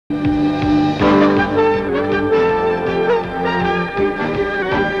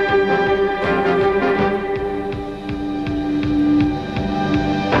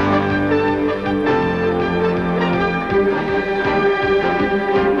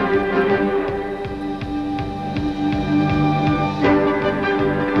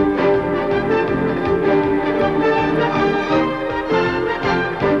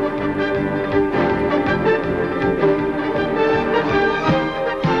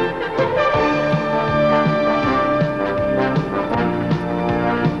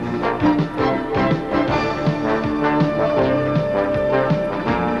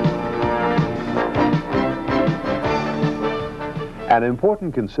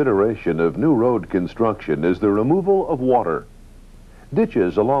important consideration of new road construction is the removal of water.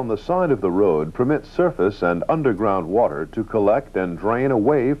 Ditches along the side of the road permit surface and underground water to collect and drain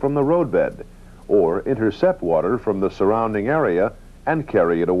away from the roadbed, or intercept water from the surrounding area and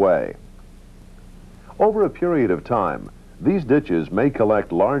carry it away. Over a period of time, these ditches may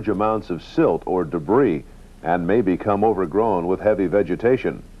collect large amounts of silt or debris and may become overgrown with heavy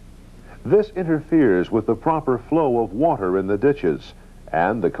vegetation. This interferes with the proper flow of water in the ditches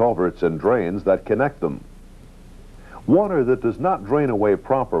and the culverts and drains that connect them. Water that does not drain away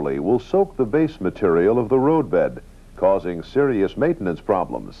properly will soak the base material of the roadbed, causing serious maintenance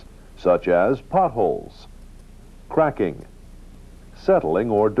problems, such as potholes, cracking,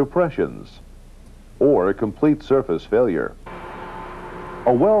 settling or depressions, or a complete surface failure.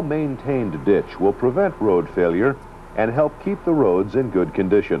 A well-maintained ditch will prevent road failure and help keep the roads in good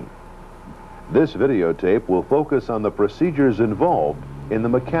condition. This videotape will focus on the procedures involved in the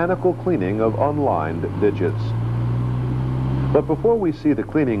mechanical cleaning of unlined ditches. But before we see the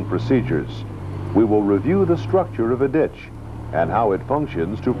cleaning procedures, we will review the structure of a ditch and how it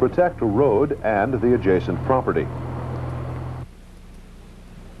functions to protect a road and the adjacent property.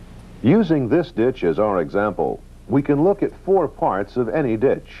 Using this ditch as our example, we can look at 4 parts of any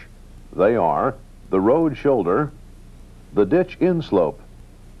ditch. They are the road shoulder, the ditch inslope,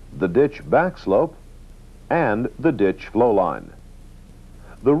 the ditch backslope, and the ditch flow line.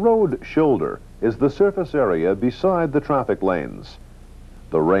 The road shoulder is the surface area beside the traffic lanes.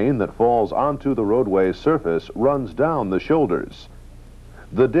 The rain that falls onto the roadway surface runs down the shoulders.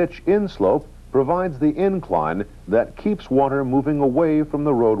 The ditch inslope provides the incline that keeps water moving away from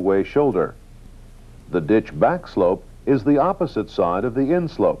the roadway shoulder. The ditch backslope is the opposite side of the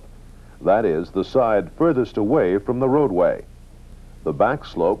inslope, that is, the side furthest away from the roadway. The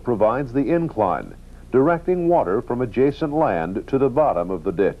backslope provides the incline, directing water from adjacent land to the bottom of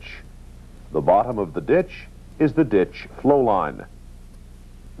the ditch. The bottom of the ditch is the ditch flow line.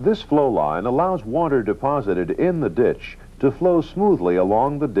 This flow line allows water deposited in the ditch to flow smoothly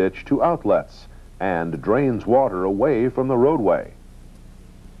along the ditch to outlets and drains water away from the roadway.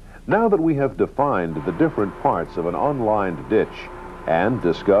 Now that we have defined the different parts of an unlined ditch and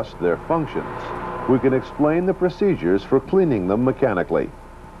discussed their functions, we can explain the procedures for cleaning them mechanically.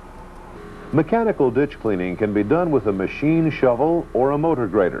 Mechanical ditch cleaning can be done with a machine shovel or a motor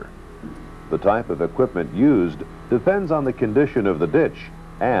grader. The type of equipment used depends on the condition of the ditch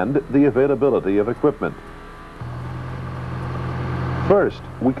and the availability of equipment. First,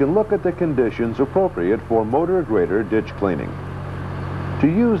 we can look at the conditions appropriate for motor grader ditch cleaning. To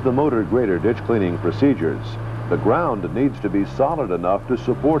use the motor grader ditch cleaning procedures, the ground needs to be solid enough to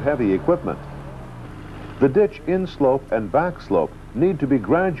support heavy equipment. The ditch inslope and backslope need to be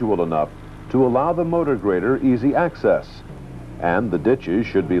gradual enough to allow the motor grader easy access, and the ditches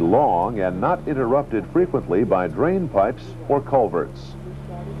should be long and not interrupted frequently by drain pipes or culverts.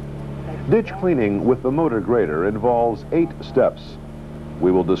 Ditch cleaning with the motor grader involves 8 steps.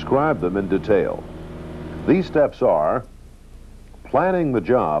 We will describe them in detail. These steps are planning the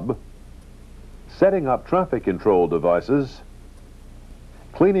job, setting up traffic control devices,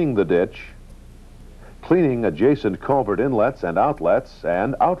 cleaning the ditch, cleaning adjacent culvert inlets and outlets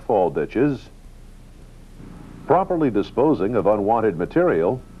and outfall ditches, properly disposing of unwanted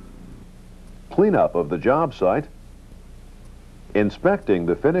material, cleanup of the job site, inspecting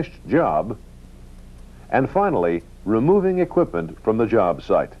the finished job, and finally, removing equipment from the job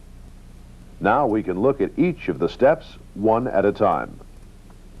site. Now we can look at each of the steps one at a time.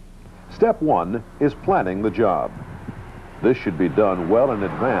 Step 1 is planning the job. This should be done well in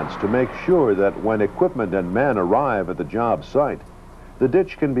advance to make sure that when equipment and men arrive at the job site, the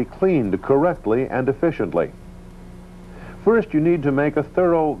ditch can be cleaned correctly and efficiently. First, you need to make a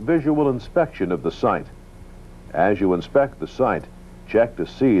thorough visual inspection of the site. As you inspect the site, check to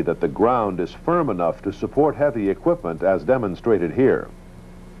see that the ground is firm enough to support heavy equipment as demonstrated here.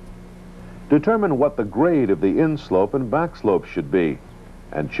 Determine what the grade of the inslope and backslope should be,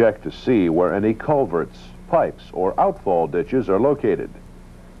 and check to see where any culverts, pipes, or outfall ditches are located.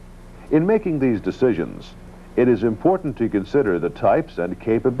 In making these decisions, it is important to consider the types and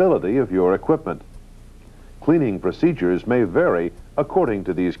capability of your equipment. Cleaning procedures may vary according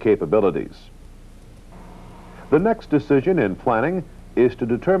to these capabilities. The next decision in planning is to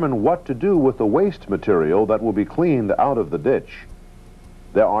determine what to do with the waste material that will be cleaned out of the ditch.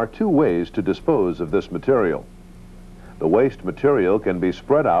 There are 2 ways to dispose of this material. The waste material can be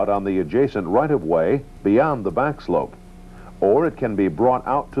spread out on the adjacent right-of-way beyond the backslope, or it can be brought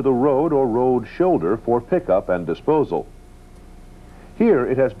out to the road or road shoulder for pickup and disposal. Here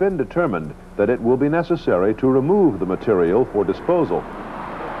it has been determined that it will be necessary to remove the material for disposal.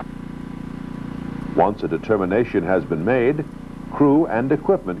 Once a determination has been made, crew and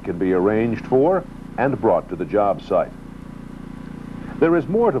equipment can be arranged for and brought to the job site. There is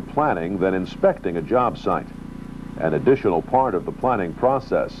more to planning than inspecting a job site. An additional part of the planning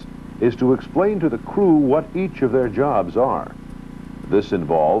process is to explain to the crew what each of their jobs are. This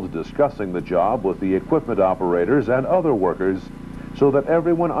involves discussing the job with the equipment operators and other workers so that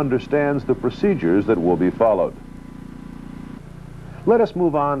everyone understands the procedures that will be followed. Let us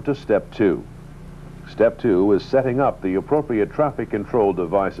move on to step 2. Step 2 is setting up the appropriate traffic control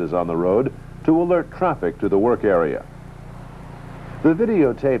devices on the road to alert traffic to the work area. The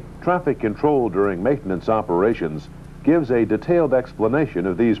videotaped traffic control during maintenance operations gives a detailed explanation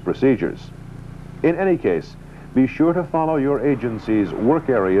of these procedures. In any case, be sure to follow your agency's work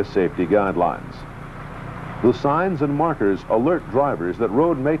area safety guidelines. The signs and markers alert drivers that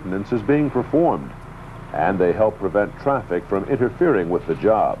road maintenance is being performed, and they help prevent traffic from interfering with the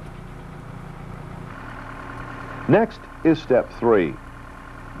job. Next is step 3.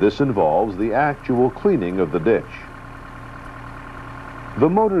 This involves the actual cleaning of the ditch. The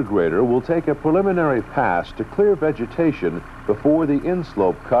motor grader will take a preliminary pass to clear vegetation before the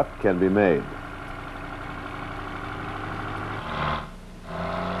inslope cut can be made.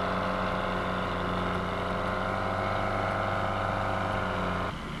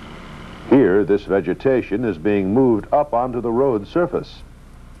 Here, this vegetation is being moved up onto the road surface.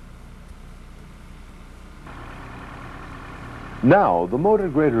 Now, the motor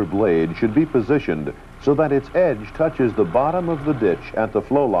grader blade should be positioned so that its edge touches the bottom of the ditch at the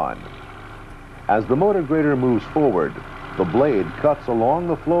flow line. As the motor grader moves forward, the blade cuts along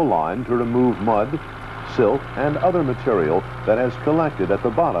the flow line to remove mud, silt, and other material that has collected at the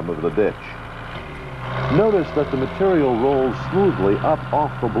bottom of the ditch. Notice that the material rolls smoothly up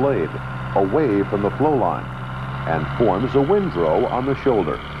off the blade, away from the flow line, and forms a windrow on the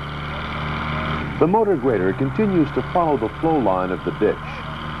shoulder. The motor grader continues to follow the flow line of the ditch.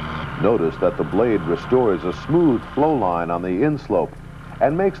 Notice that the blade restores a smooth flow line on the inslope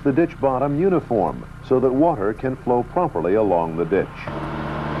and makes the ditch bottom uniform so that water can flow properly along the ditch.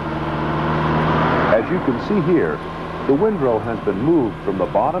 As you can see here, the windrow has been moved from the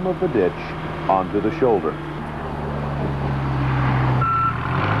bottom of the ditch onto the shoulder.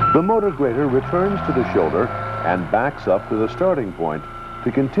 The motor grader returns to the shoulder and backs up to the starting point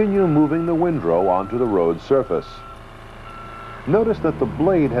to continue moving the windrow onto the road surface. Notice that the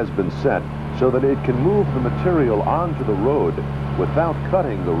blade has been set so that it can move the material onto the road without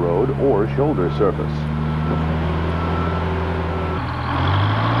cutting the road or shoulder surface.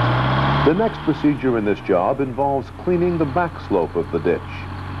 The next procedure in this job involves cleaning the back slope of the ditch.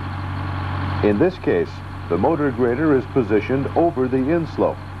 In this case, the motor grader is positioned over the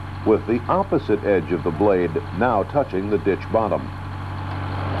inslope, with the opposite edge of the blade now touching the ditch bottom.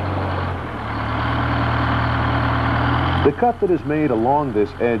 The cut that is made along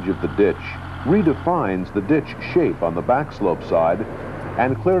this edge of the ditch redefines the ditch shape on the backslope side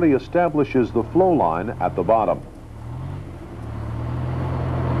and clearly establishes the flow line at the bottom.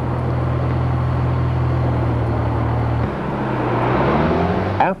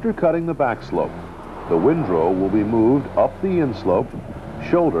 After cutting the backslope, the windrow will be moved up the inslope,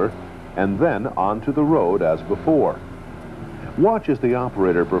 shoulder, and then onto the road as before. Watch as the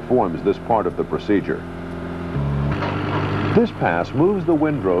operator performs this part of the procedure. This pass moves the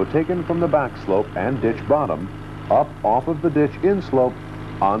windrow taken from the backslope and ditch bottom up off of the ditch inslope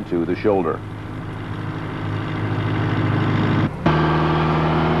onto the shoulder.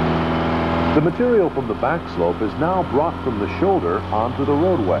 The material from the backslope is now brought from the shoulder onto the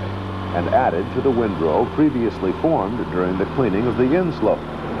roadway and added to the windrow previously formed during the cleaning of the inslope.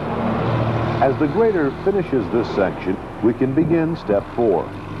 As the grader finishes this section, we can begin step 4.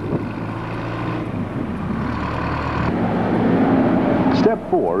 Step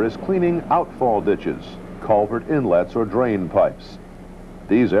 4 is cleaning outfall ditches, culvert inlets, or drain pipes.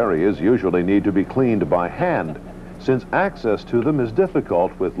 These areas usually need to be cleaned by hand, since access to them is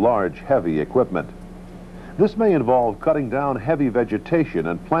difficult with large, heavy equipment. This may involve cutting down heavy vegetation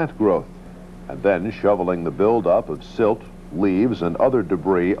and plant growth, and then shoveling the buildup of silt, leaves, and other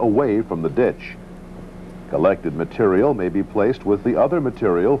debris away from the ditch. Collected material may be placed with the other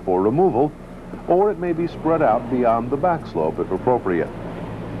material for removal, or it may be spread out beyond the backslope if appropriate.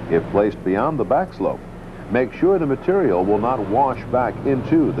 If placed beyond the backslope, make sure the material will not wash back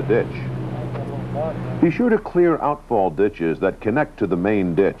into the ditch. Be sure to clear outfall ditches that connect to the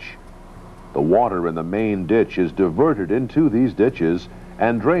main ditch. The water in the main ditch is diverted into these ditches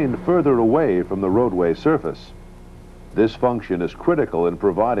and drained further away from the roadway surface. This function is critical in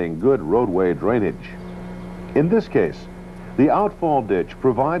providing good roadway drainage. In this case, the outfall ditch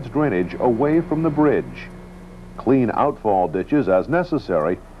provides drainage away from the bridge. Clean outfall ditches as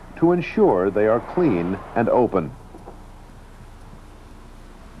necessary to ensure they are clean and open.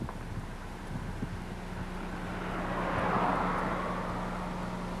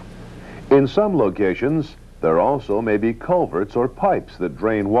 In some locations, there also may be culverts or pipes that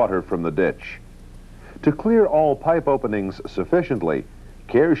drain water from the ditch. To clear all pipe openings sufficiently,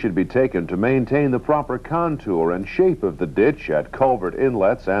 care should be taken to maintain the proper contour and shape of the ditch at culvert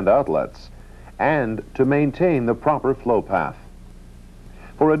inlets and outlets, and to maintain the proper flow path.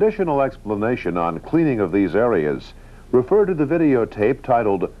 For additional explanation on cleaning of these areas, refer to the videotape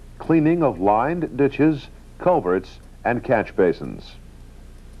titled Cleaning of Lined Ditches, Culverts, and Catch Basins.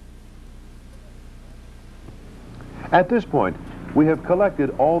 At this point, we have collected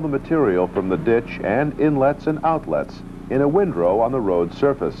all the material from the ditch and inlets and outlets in a windrow on the road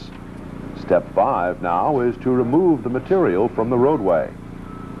surface. Step 5 now is to remove the material from the roadway.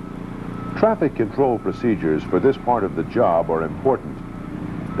 Traffic control procedures for this part of the job are important.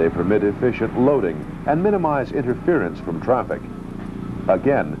 They permit efficient loading and minimize interference from traffic.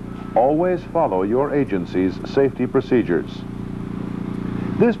 Again, always follow your agency's safety procedures.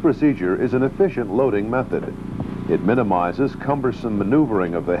 This procedure is an efficient loading method. It minimizes cumbersome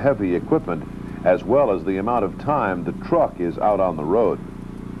maneuvering of the heavy equipment as well as the amount of time the truck is out on the road.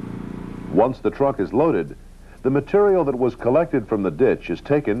 Once the truck is loaded, the material that was collected from the ditch is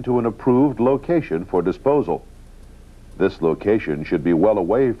taken to an approved location for disposal. This location should be well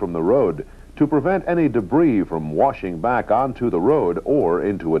away from the road to prevent any debris from washing back onto the road or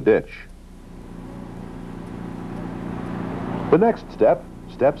into a ditch. The next step,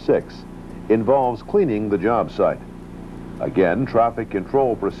 step 6, involves cleaning the job site. Again, traffic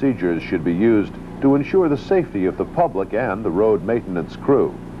control procedures should be used to ensure the safety of the public and the road maintenance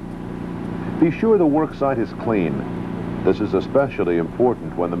crew. Be sure the work site is clean. This is especially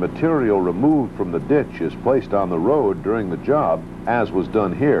important when the material removed from the ditch is placed on the road during the job, as was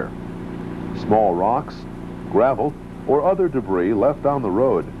done here. Small rocks, gravel, or other debris left on the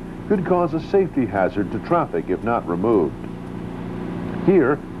road could cause a safety hazard to traffic if not removed.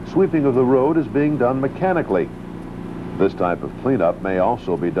 Here, sweeping of the road is being done mechanically. This type of cleanup may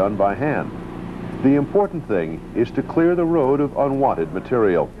also be done by hand. The important thing is to clear the road of unwanted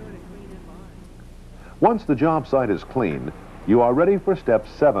material. Once the job site is clean, you are ready for step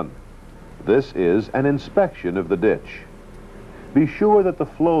 7. This is an inspection of the ditch. Be sure that the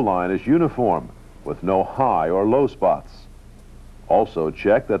flow line is uniform, with no high or low spots. Also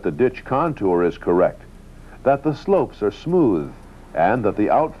check that the ditch contour is correct, that the slopes are smooth, and that the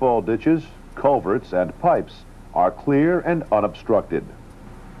outfall ditches, culverts, and pipes are clear and unobstructed.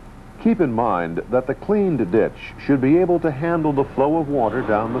 Keep in mind that the cleaned ditch should be able to handle the flow of water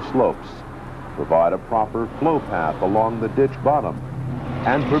down the slopes, provide a proper flow path along the ditch bottom,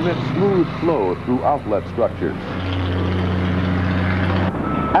 and permit smooth flow through outlet structures.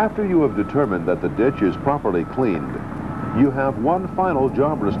 After you have determined that the ditch is properly cleaned, you have one final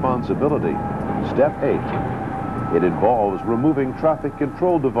job responsibility, step 8. It involves removing traffic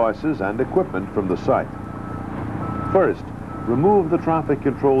control devices and equipment from the site. First, remove the traffic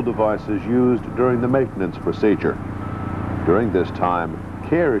control devices used during the maintenance procedure. During this time,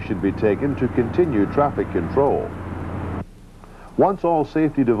 care should be taken to continue traffic control. Once all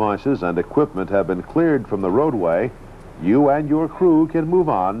safety devices and equipment have been cleared from the roadway, you and your crew can move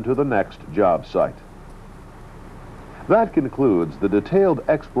on to the next job site. That concludes the detailed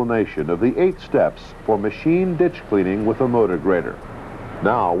explanation of the 8 steps for machine ditch cleaning with a motor grader.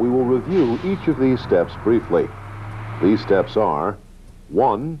 Now we will review each of these steps briefly. These steps are: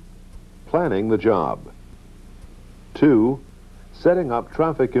 1. Planning the job. 2. Setting up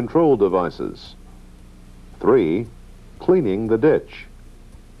traffic control devices. 3. Cleaning the ditch.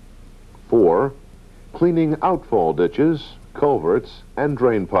 4. Cleaning outfall ditches, culverts, and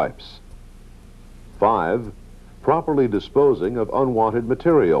drain pipes. 5. Properly disposing of unwanted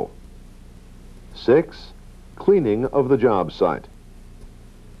material. 6. Cleaning of the job site.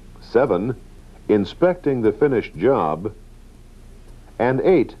 7. Inspecting the finished job. And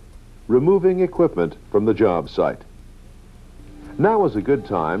 8. Removing equipment from the job site. Now is a good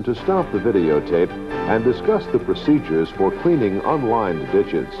time to stop the videotape and discuss the procedures for cleaning unlined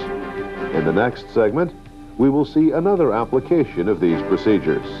ditches. In the next segment, we will see another application of these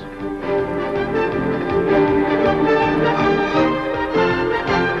procedures.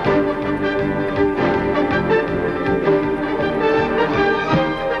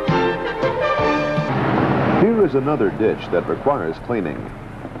 Here is another ditch that requires cleaning.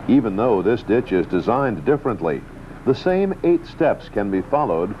 Even though this ditch is designed differently, The same 8 steps can be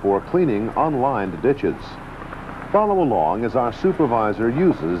followed for cleaning unlined ditches. Follow along as our supervisor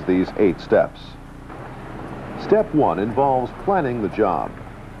uses these 8 steps. Step 1 involves planning the job.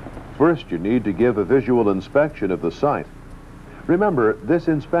 First, you need to give a visual inspection of the site. Remember, this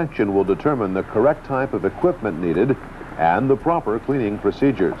inspection will determine the correct type of equipment needed and the proper cleaning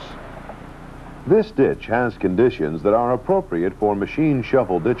procedures. This ditch has conditions that are appropriate for machine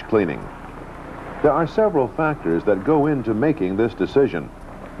shovel ditch cleaning. There are several factors that go into making this decision.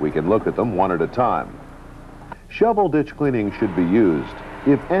 We can look at them one at a time. Shovel ditch cleaning should be used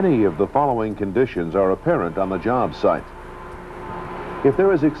if any of the following conditions are apparent on the job site. If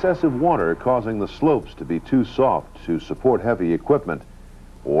there is excessive water causing the slopes to be too soft to support heavy equipment,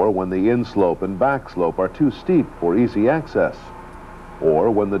 or when the inslope and backslope are too steep for easy access,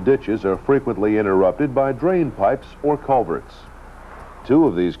 or when the ditches are frequently interrupted by drain pipes or culverts. 2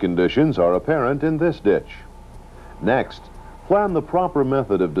 of these conditions are apparent in this ditch. Next, plan the proper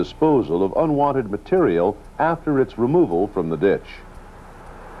method of disposal of unwanted material after its removal from the ditch.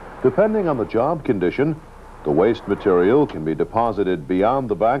 Depending on the job condition, the waste material can be deposited beyond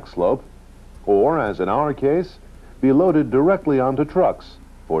the backslope, or, as in our case, be loaded directly onto trucks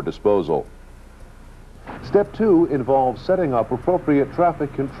for disposal. Step 2 involves setting up appropriate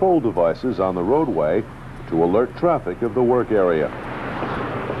traffic control devices on the roadway to alert traffic of the work area.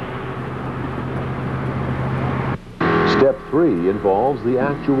 Step 3 involves the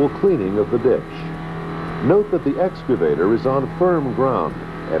actual cleaning of the ditch. Note that the excavator is on firm ground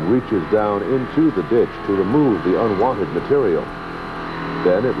and reaches down into the ditch to remove the unwanted material.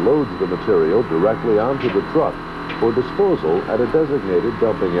 Then it loads the material directly onto the truck for disposal at a designated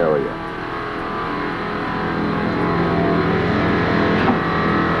dumping area.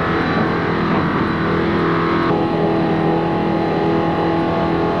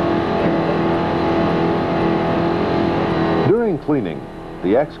 During cleaning,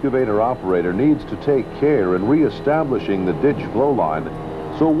 the excavator operator needs to take care in re-establishing the ditch flow line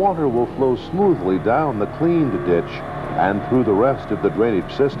so water will flow smoothly down the cleaned ditch and through the rest of the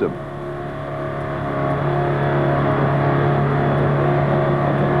drainage system.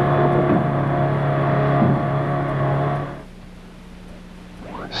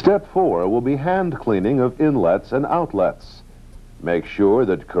 Step 4 will be hand cleaning of inlets and outlets. Make sure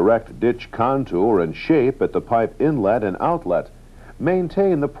that correct ditch contour and shape at the pipe inlet and outlet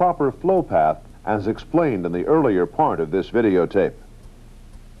maintain the proper flow path as explained in the earlier part of this videotape.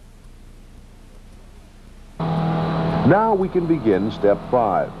 Now we can begin step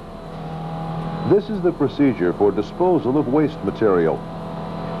 5. This is the procedure for disposal of waste material.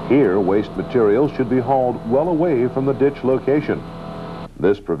 Here, waste material should be hauled well away from the ditch location.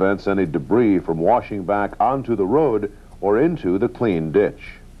 This prevents any debris from washing back onto the road or into the clean ditch.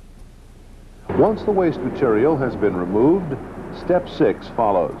 Once the waste material has been removed, step 6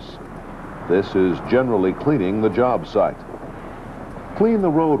 follows. This is generally cleaning the job site. Clean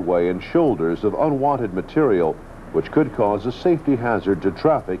the roadway and shoulders of unwanted material, which could cause a safety hazard to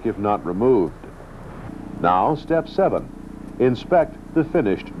traffic if not removed. Now, step 7. Inspect the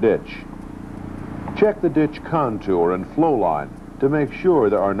finished ditch. Check the ditch contour and flow line to make sure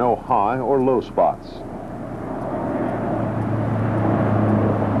there are no high or low spots.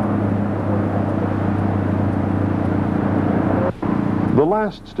 The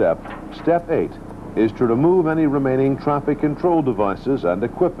last step, step 8, is to remove any remaining traffic control devices and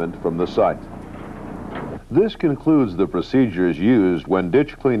equipment from the site. This concludes the procedures used when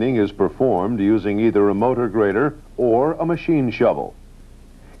ditch cleaning is performed using either a motor grader or a machine shovel.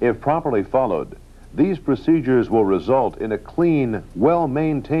 If properly followed, these procedures will result in a clean,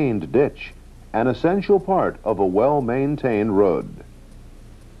 well-maintained ditch, an essential part of a well-maintained road.